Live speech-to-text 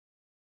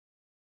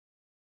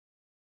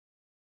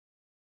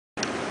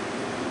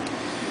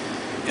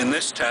In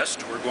this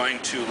test, we're going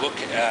to look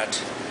at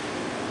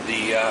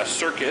the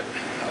circuit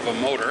of a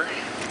motor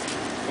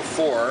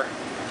before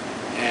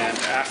and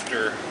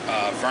after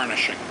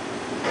varnishing.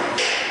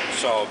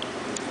 So,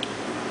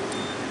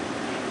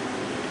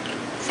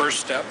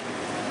 first step,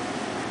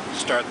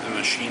 start the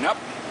machine up.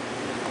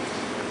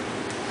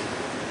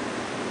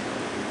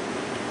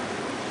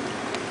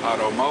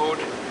 Auto mode.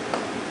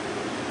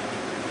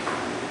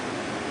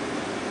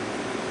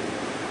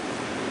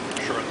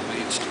 Short the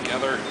leads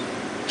together.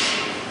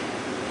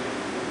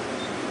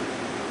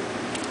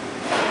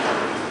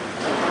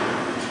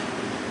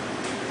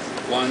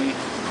 One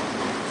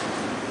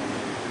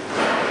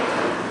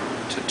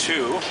to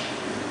two.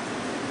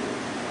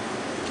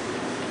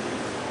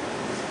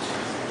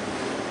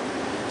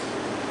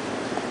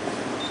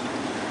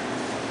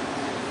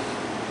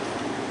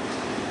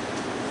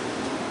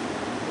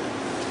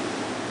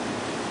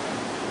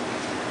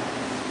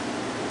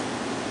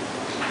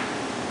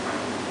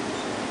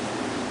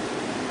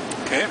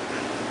 Okay,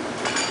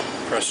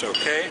 press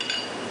OK,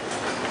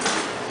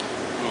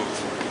 move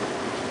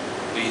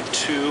lead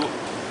 2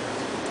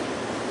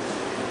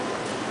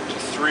 to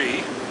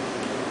 3,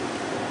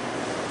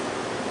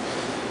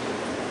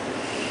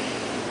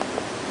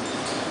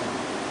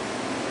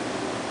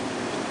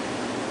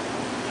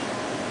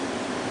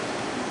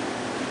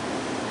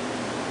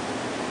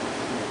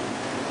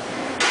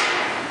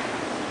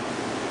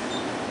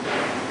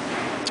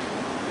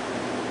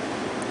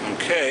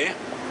 okay.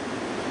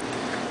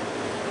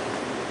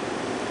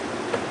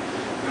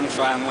 And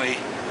finally,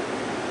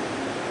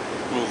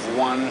 move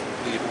 1,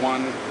 lead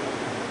 1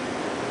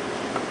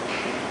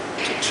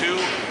 to 2.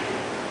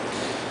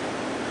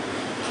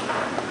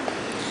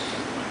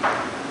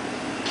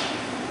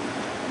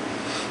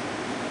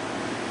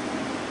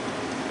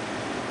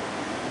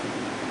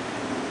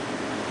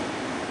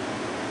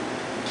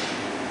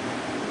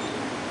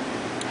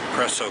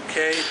 Press OK.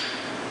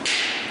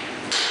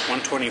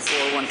 124,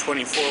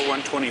 124,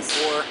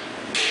 124.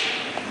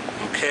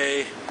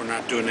 Okay, we're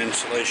not doing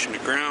insulation to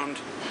ground.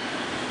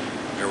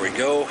 There we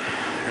go.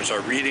 Here's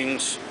our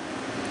readings.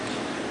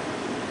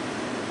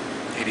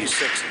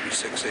 86,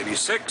 86,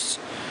 86,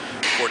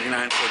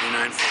 49,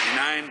 49,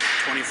 49,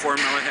 24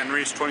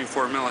 millihenries,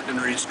 24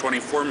 millihenries,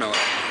 24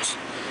 millihenries.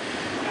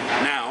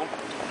 Now,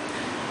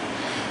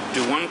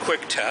 do one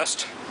quick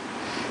test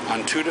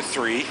on 2 to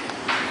 3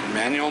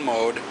 manual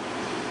mode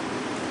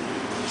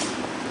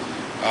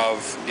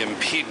of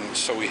impedance,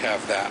 so we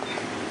have that.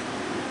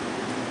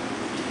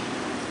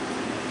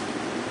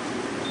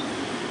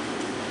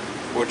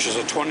 Which is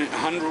a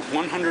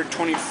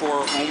 124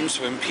 ohms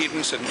of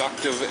impedance,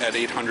 inductive at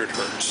 800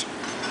 hertz.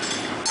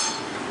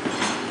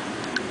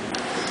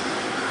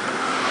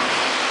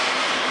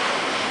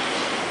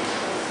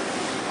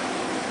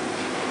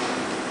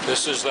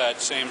 This is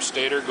that same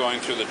stator going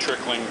through the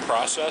trickling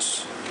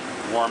process,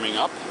 warming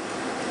up.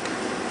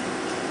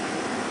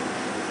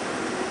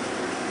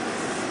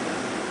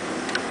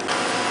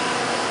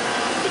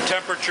 The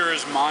temperature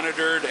is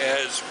monitored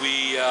as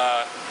we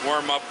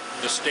warm up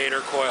the stator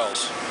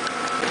coils.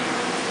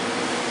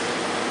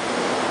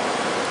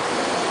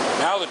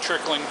 Now the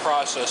trickling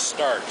process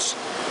starts.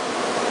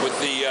 With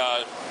the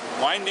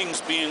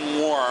windings being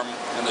warm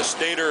and the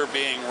stator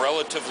being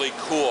relatively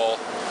cool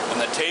and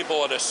the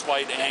table at a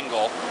slight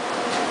angle,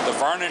 the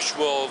varnish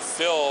will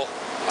fill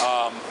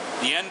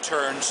the end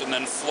turns and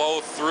then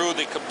flow through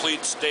the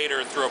complete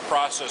stator through a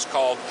process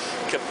called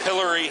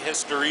capillary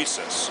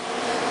hysteresis,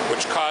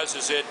 which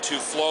causes it to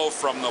flow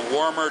from the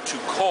warmer to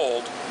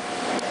cold.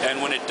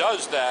 And when it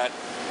does that,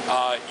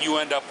 you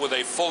end up with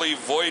a fully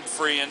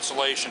void-free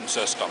insulation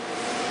system.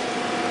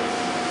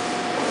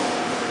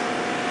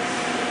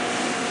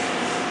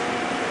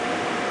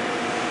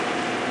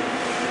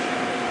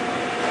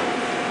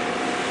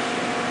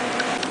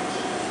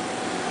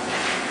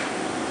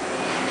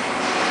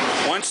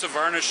 Once the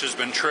varnish has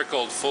been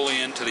trickled fully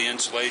into the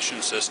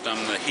insulation system,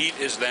 the heat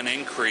is then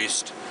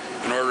increased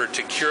in order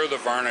to cure the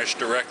varnish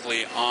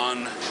directly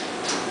on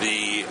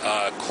the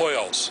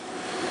coils.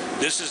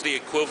 This is the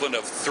equivalent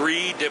of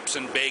 3 dips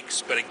and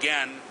bakes, but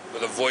again,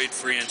 with a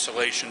void-free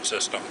insulation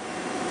system.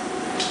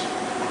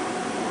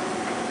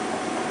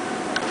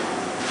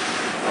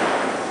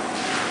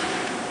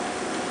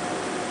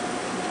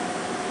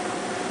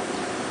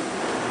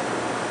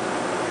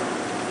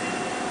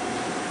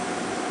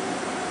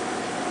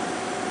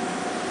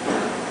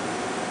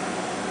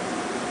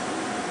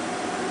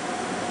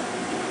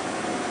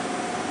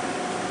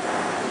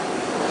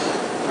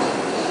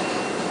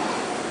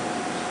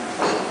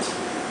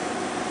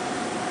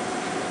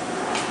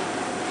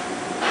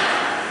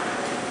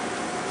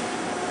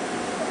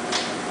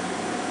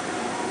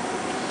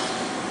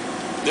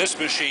 This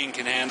machine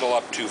can handle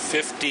up to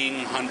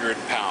 1,500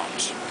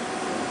 pounds.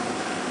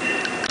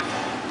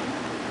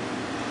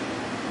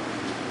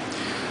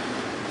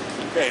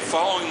 Okay,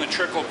 following the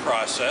trickle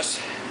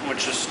process, in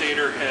which the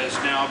stator has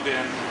now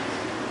been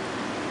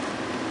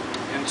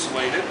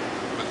insulated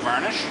with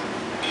varnish,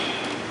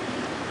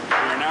 we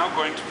are now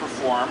going to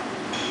perform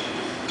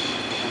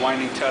the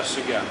winding tests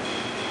again.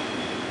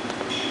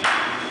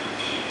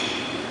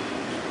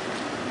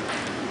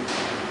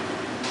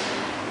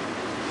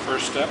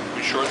 First step,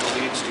 we short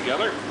the leads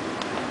together.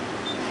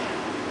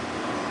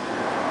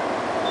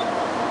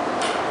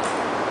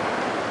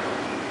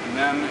 And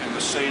then in the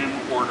same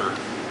order.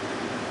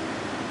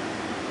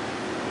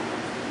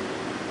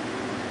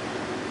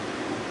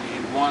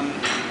 Lead 1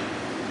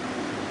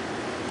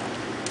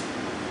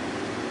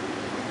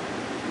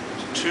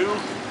 to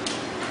 2.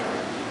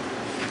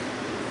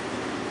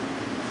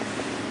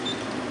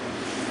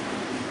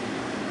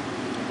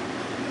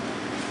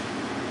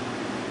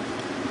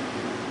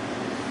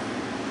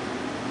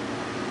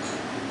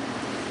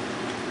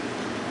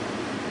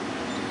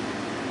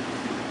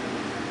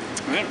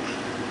 Right.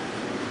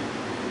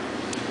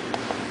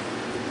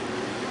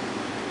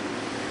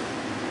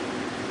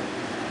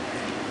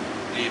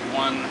 Lead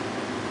 1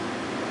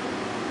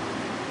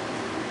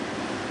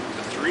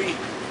 to 3.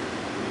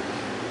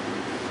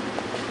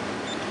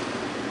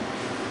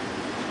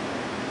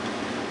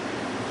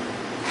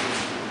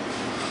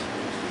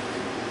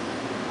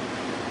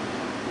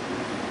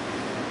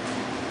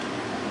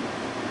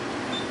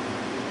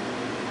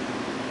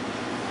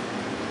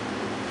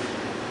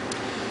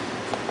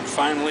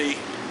 Finally,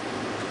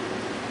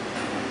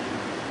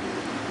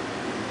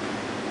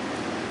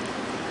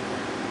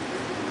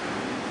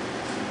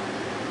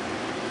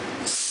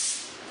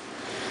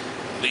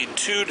 lead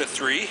 2 to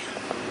 3.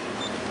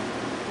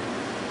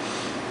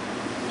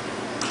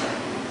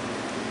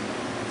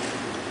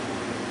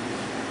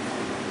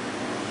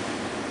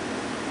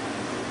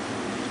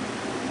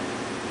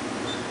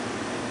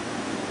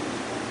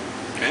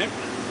 Okay.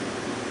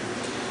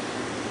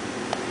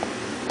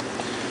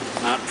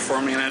 Not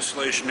performing an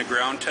installation to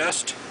ground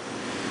test.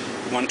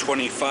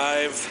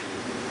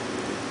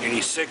 125,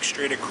 86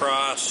 straight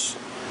across,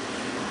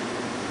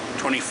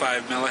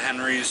 25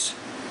 millihenries,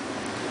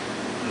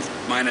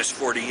 minus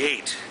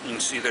 48. You can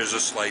see there's a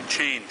slight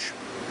change.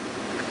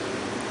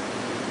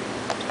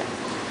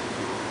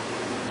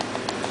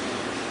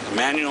 The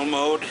manual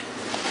mode,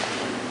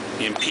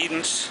 the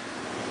impedance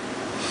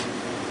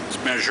is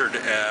measured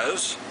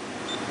as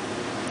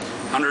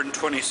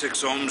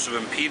 126 ohms of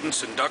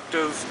impedance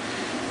inductive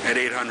at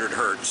 800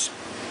 hertz.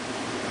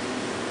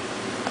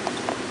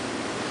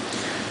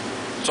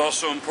 It's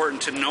also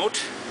important to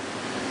note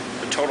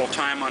the total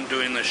time on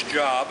doing this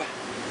job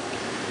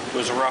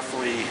was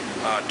roughly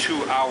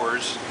 2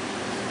 hours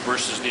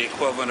versus the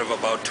equivalent of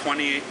about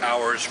 20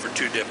 hours for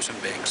 2 dips and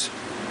bakes.